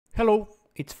Hello,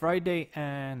 it's Friday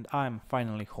and I'm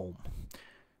finally home.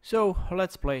 So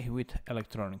let's play with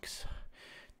electronics.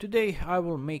 Today I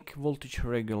will make voltage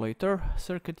regulator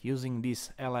circuit using this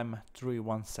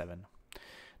LM317.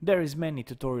 There is many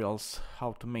tutorials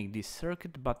how to make this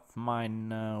circuit, but mine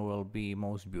will be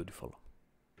most beautiful.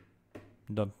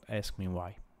 Don't ask me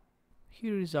why.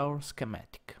 Here is our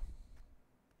schematic.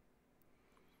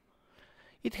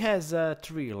 It has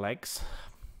 3 legs.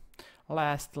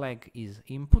 Last leg is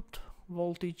input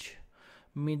voltage,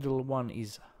 middle one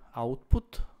is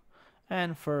output,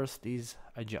 and first is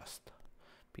adjust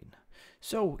pin.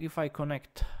 So if I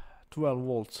connect 12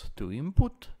 volts to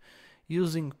input,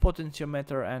 using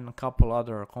potentiometer and a couple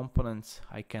other components,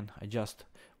 I can adjust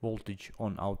voltage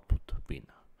on output pin.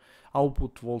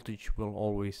 Output voltage will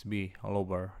always be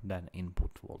lower than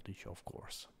input voltage, of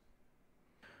course.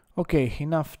 Okay,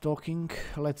 enough talking,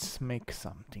 let's make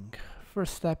something.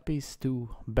 First step is to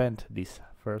bend this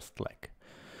first leg.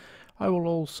 I will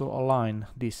also align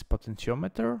this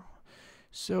potentiometer,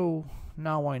 so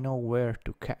now I know where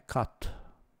to cut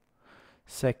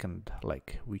second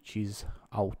leg, which is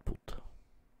output.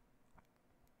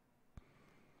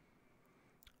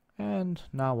 And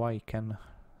now I can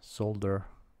solder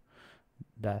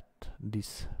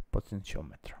this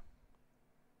potentiometer.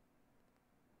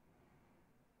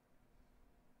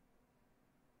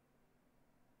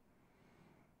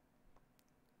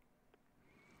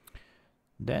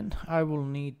 Then I will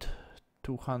need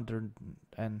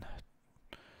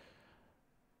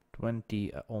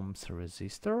 220 ohms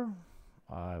resistor.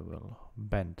 I will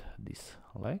bend this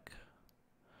leg.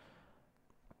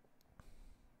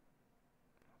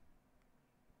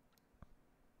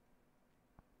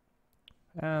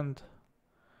 And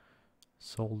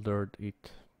soldered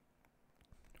it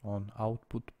on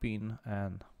output pin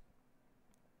and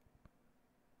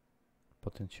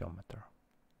potentiometer.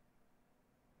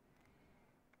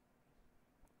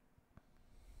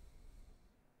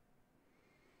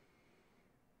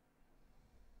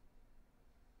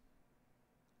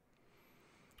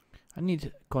 I need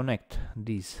to connect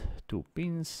these 2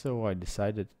 pins, so I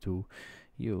decided to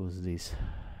use this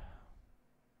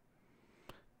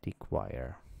thick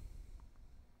wire.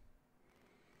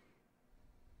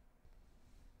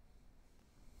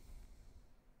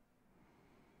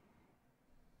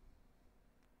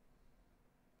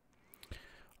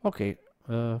 Okay,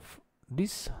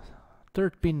 this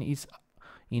third pin is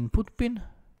input pin,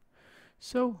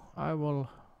 so I will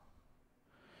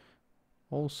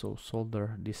also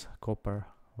solder this copper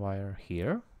wire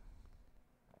here,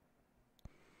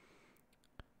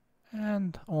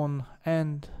 and on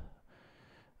end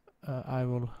I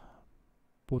will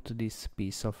put this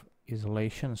piece of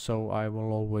isolation, so I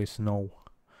will always know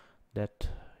that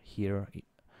here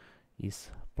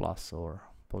is plus or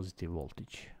positive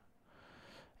voltage.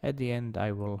 At the end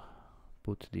I will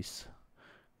put this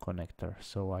connector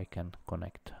so I can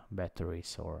connect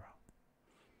batteries or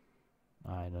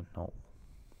I don't know.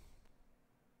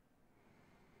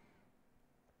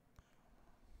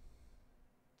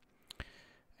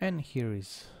 And here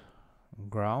is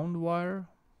ground wire.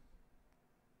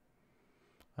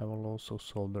 I will also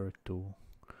solder to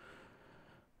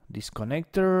this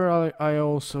connector. I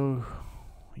also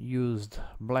used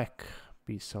black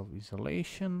piece of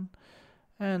isolation,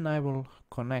 and I will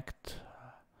connect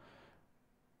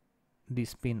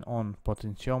this pin on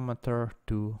potentiometer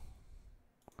to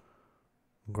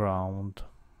ground.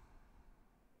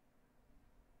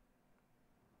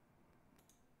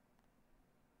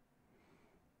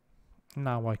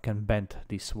 Now I can bend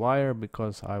this wire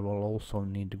because I will also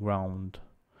need ground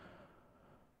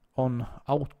on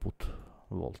output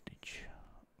voltage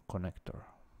connector.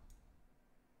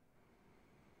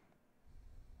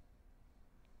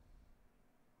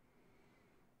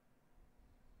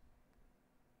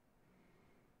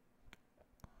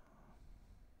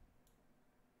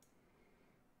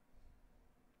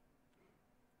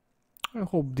 I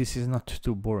hope this is not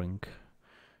too boring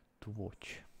to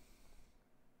watch.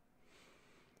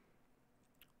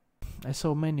 I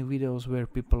saw many videos where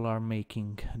people are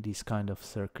making these kind of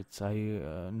circuits.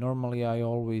 Normally I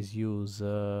always use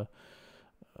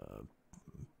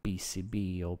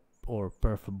PCB or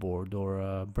perfoboard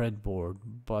or breadboard,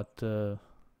 but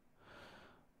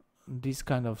these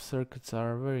kind of circuits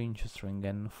are very interesting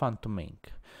and fun to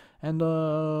make. And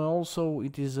also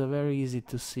it is very easy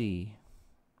to see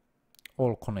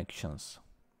all connections.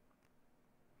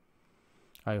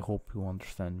 I hope you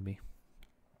understand me.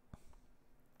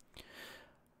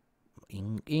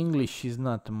 English is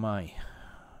not my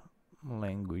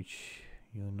language,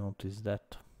 you notice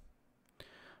that.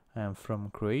 I am from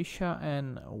Croatia,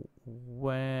 and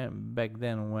back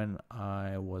then when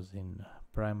I was in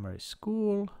primary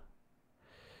school,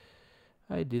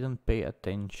 I didn't pay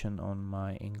attention on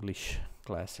my English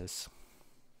classes.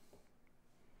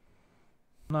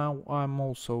 Now I'm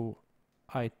also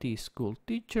IT school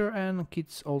teacher, and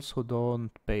kids also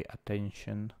don't pay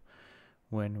attention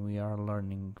when we are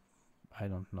learning, I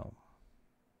don't know,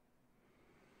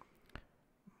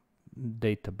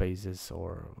 databases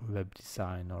or web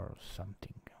design or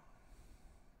something.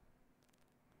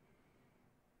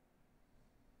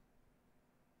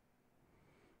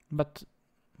 But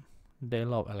they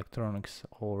love electronics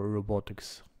or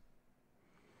robotics.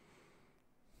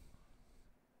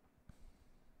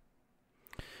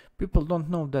 People don't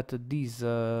know that this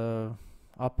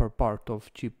upper part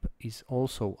of chip is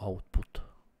also output.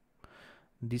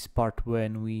 This part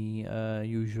when we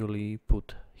usually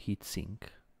put heatsink.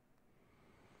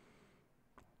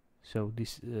 So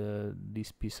this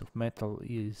piece of metal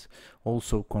is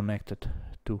also connected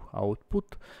to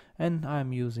output, and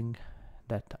I'm using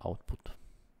that output.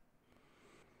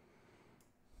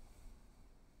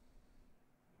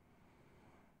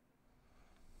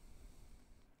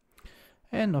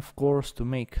 And of course, to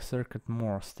make circuit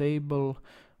more stable,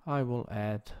 I will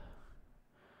add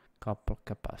couple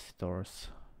capacitors.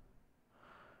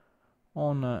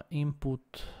 On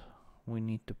input we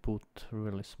need to put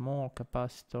really small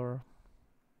capacitor.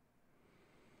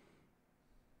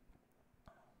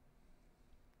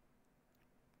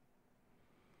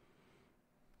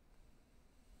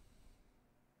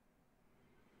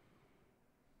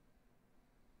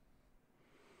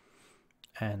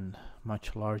 And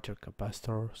much larger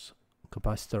capacitor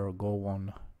go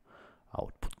on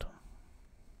output.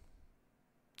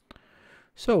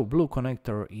 So blue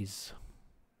connector is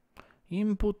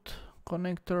input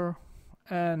connector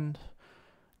and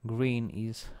green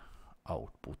is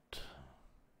output.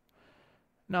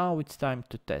 Now it's time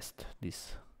to test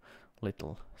this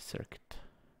little circuit.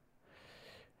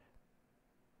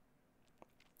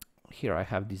 Here I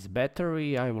have this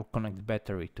battery. I will connect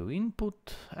battery to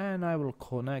input, and I will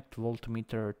connect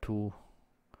voltmeter to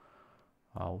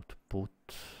output.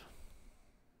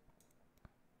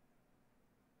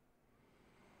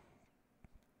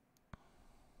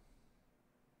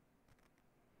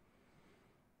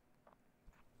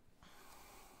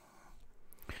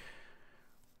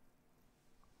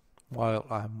 While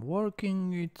I'm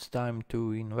working, it's time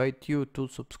to invite you to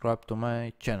subscribe to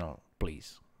my channel,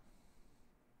 please.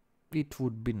 It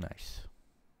would be nice.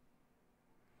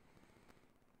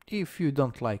 If you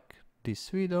don't like this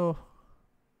video,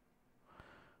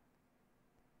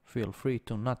 feel free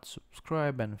to not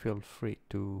subscribe, and feel free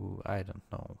to, I don't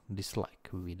know, dislike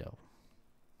video.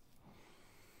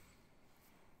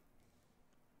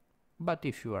 But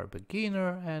if you are a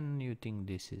beginner and you think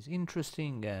this is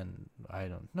interesting and I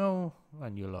don't know,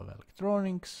 and you love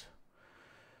electronics,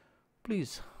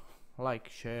 please like,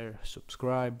 share,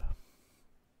 subscribe.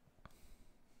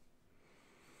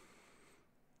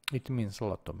 It means a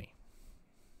lot to me.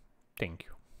 Thank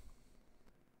you.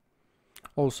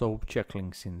 Also check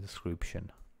links in description.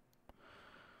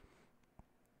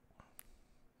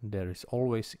 There is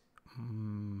always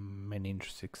many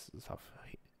interesting stuff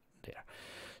there.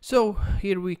 So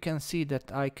here we can see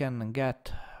that I can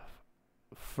get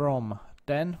from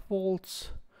 10 volts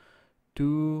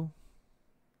to,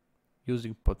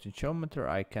 using potentiometer,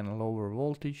 I can lower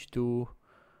voltage to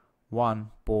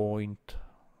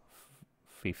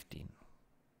 1.15.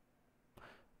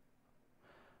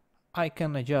 I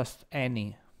can adjust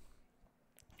any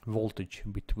voltage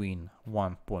between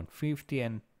 1.50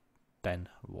 and 10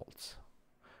 volts.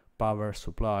 Power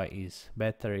supply is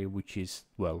battery, which is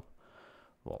 12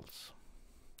 volts.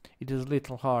 It is a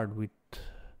little hard with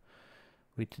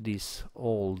this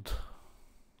old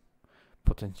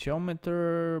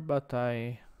potentiometer, but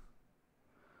I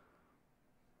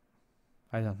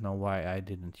don't know why I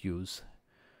didn't use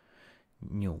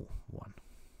new one.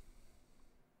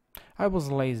 I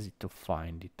was lazy to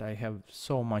find it. I have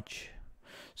so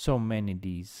many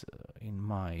these in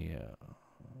my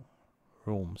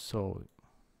room, so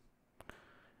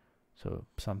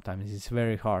sometimes it's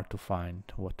very hard to find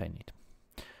what I need.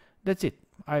 That's it.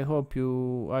 I hope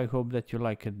that you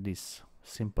liked this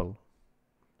simple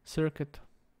circuit.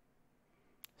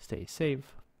 Stay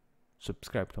safe.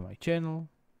 Subscribe to my channel.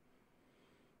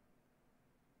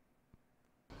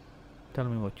 Tell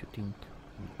me what you think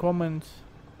in the comments,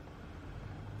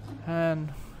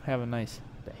 and have a nice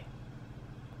day.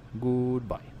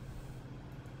 Goodbye.